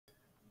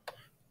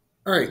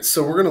All right,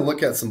 so we're going to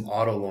look at some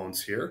auto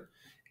loans here.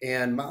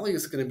 And Molly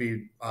is going to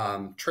be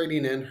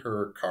trading in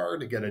her car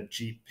to get a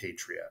Jeep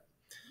Patriot.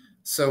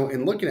 So,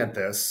 in looking at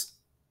this,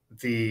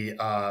 the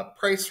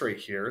price right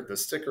here, the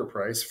sticker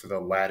price for the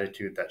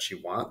Latitude that she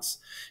wants,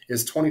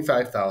 is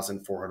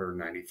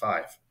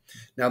 25,495.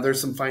 Now,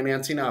 there's some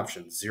financing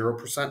options: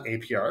 0%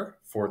 APR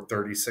for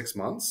 36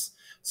 months.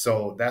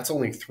 So that's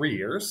only 3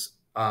 years.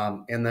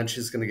 And then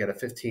she's going to get a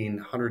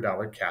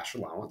 $1,500 cash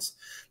allowance.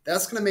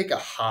 That's going to make a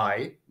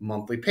high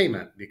monthly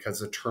payment because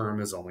the term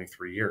is only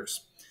 3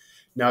 years.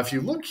 Now, if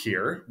you look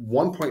here,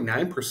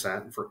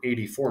 1.9% for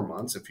 84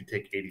 months, if you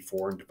take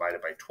 84 and divide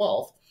it by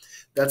 12,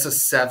 that's a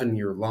 7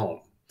 year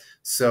loan.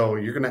 So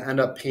you're going to end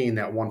up paying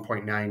that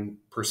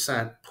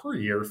 1.9% per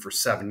year for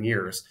 7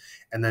 years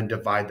and then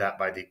divide that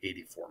by the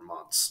 84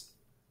 months.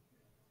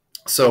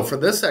 So for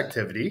this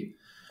activity,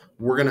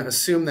 we're going to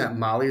assume that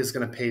Molly is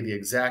going to pay the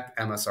exact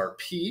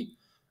MSRP,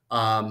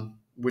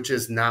 which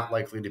is not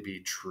likely to be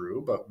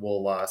true, but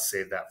we'll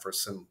save that for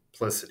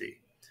simplicity.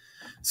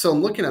 So,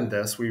 in looking at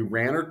this, we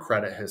ran her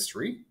credit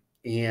history,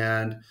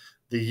 and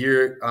the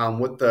year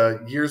with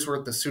the year's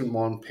worth of student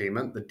loan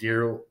payment, the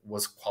deal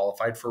was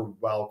qualified for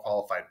well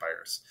qualified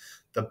buyers.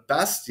 The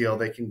best deal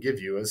they can give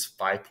you is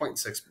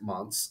 5.6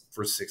 months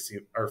for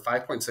 60 or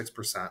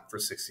 5.6% for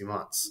 60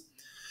 months.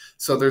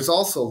 So there's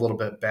also a little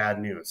bit bad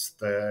news.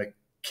 The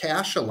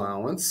cash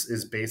allowance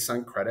is based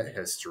on credit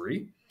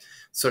history.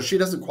 So she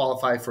doesn't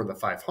qualify for the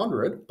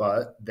 500,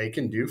 but they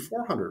can do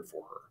 400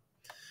 for her.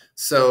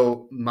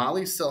 So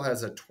Molly still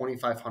has a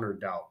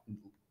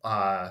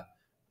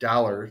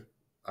 $2,500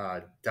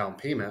 down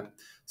payment.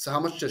 So how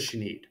much does she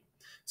need?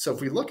 So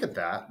if we look at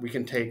that, we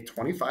can take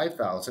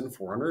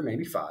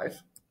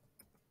 25,485,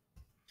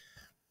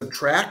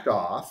 subtract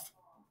off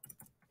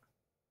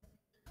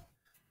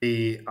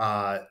the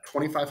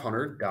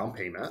 2,500 down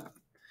payment,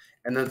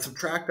 and then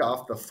subtract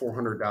off the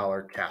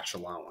 $400 cash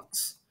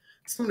allowance.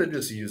 So I'm going to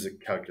just use a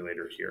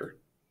calculator here.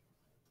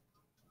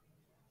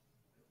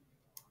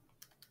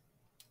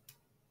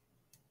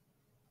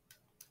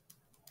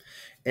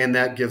 And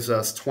that gives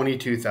us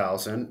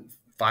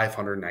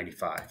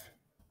 22,595.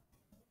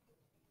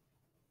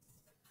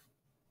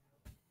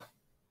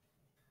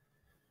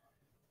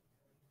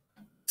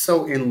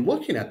 So in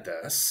looking at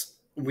this,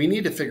 we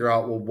need to figure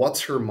out, well,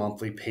 what's her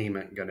monthly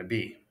payment going to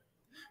be?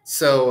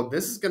 So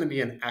this is going to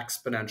be an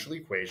exponential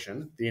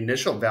equation. The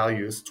initial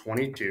value is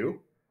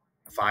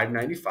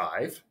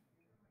 22,595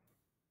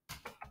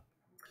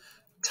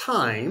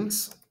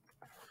 times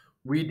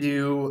we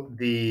do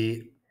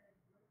the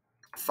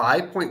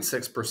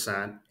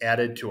 5.6%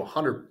 added to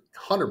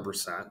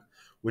 100%,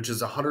 which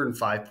is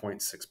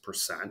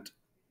 105.6%.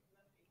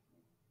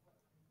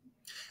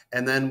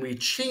 And then we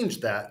change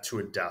that to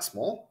a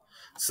decimal.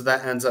 So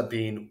that ends up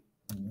being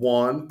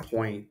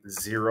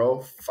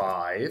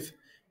 1.05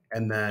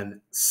 and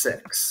then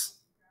 6.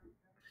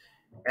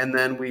 And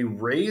then we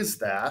raise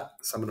that.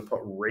 So I'm going to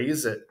put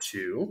raise it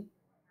to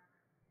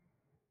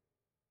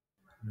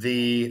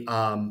the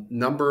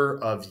number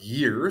of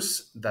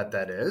years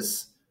that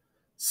is.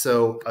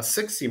 So a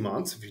 60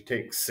 months, if you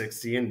take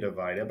 60 and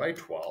divide it by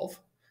 12,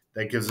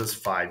 that gives us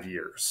 5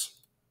 years.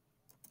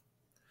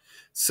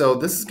 So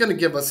this is going to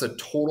give us a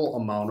total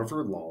amount of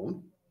her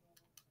loan.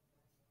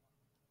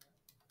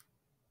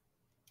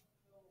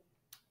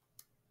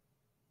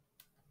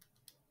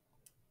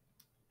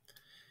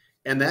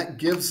 And that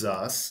gives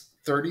us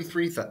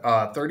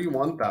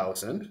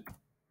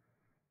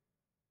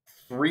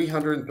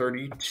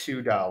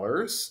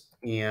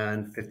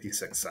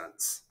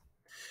 $31,332.56.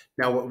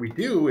 Now, what we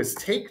do is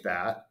take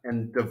that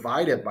and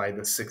divide it by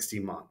the 60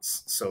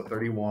 months. So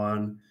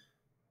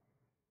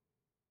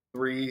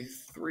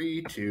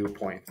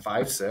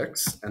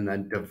 31,332.56, and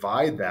then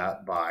divide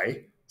that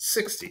by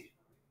 60.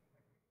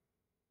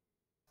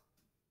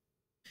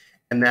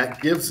 And that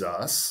gives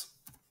us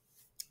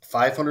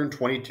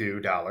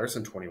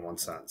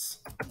 $522.21.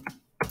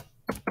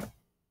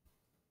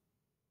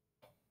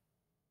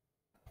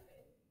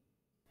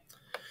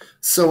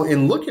 So,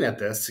 in looking at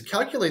this, to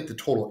calculate the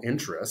total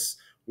interest,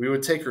 we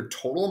would take her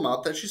total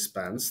amount that she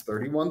spends,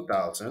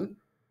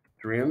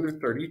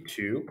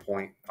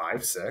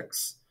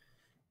 31,332.56,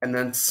 and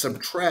then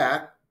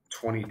subtract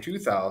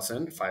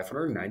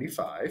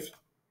 22,595.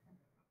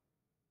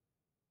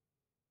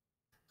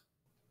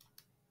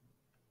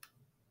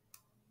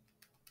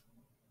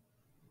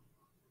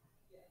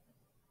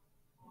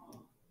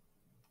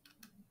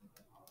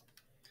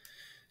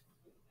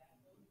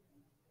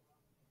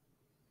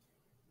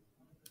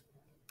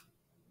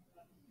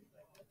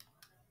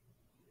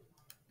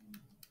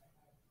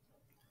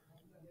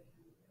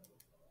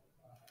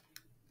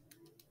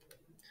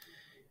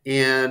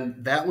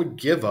 And that would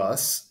give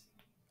us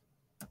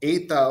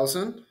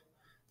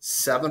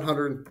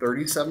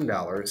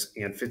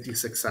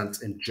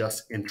 $8,737.56 in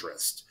just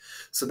interest.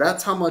 So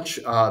that's how much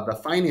the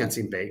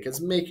financing bank is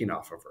making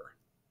off of her.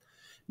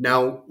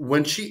 Now,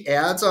 when she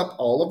adds up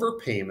all of her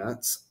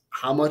payments,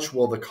 how much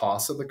will the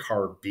cost of the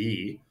car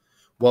be?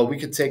 Well, we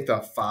could take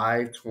the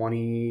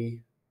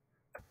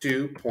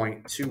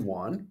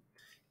 522.21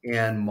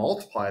 and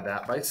multiply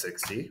that by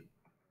 60.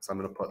 So I'm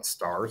going to put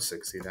star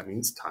 60. That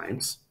means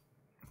times.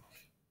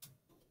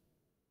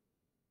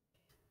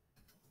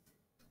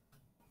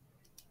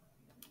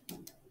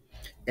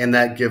 And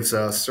that gives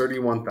us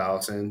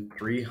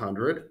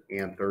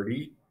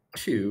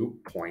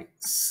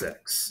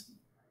 31,332.6.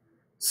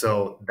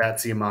 So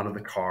that's the amount of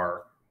the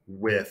car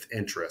with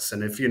interest.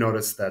 And if you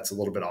notice, that's a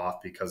little bit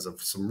off because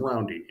of some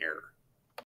rounding error.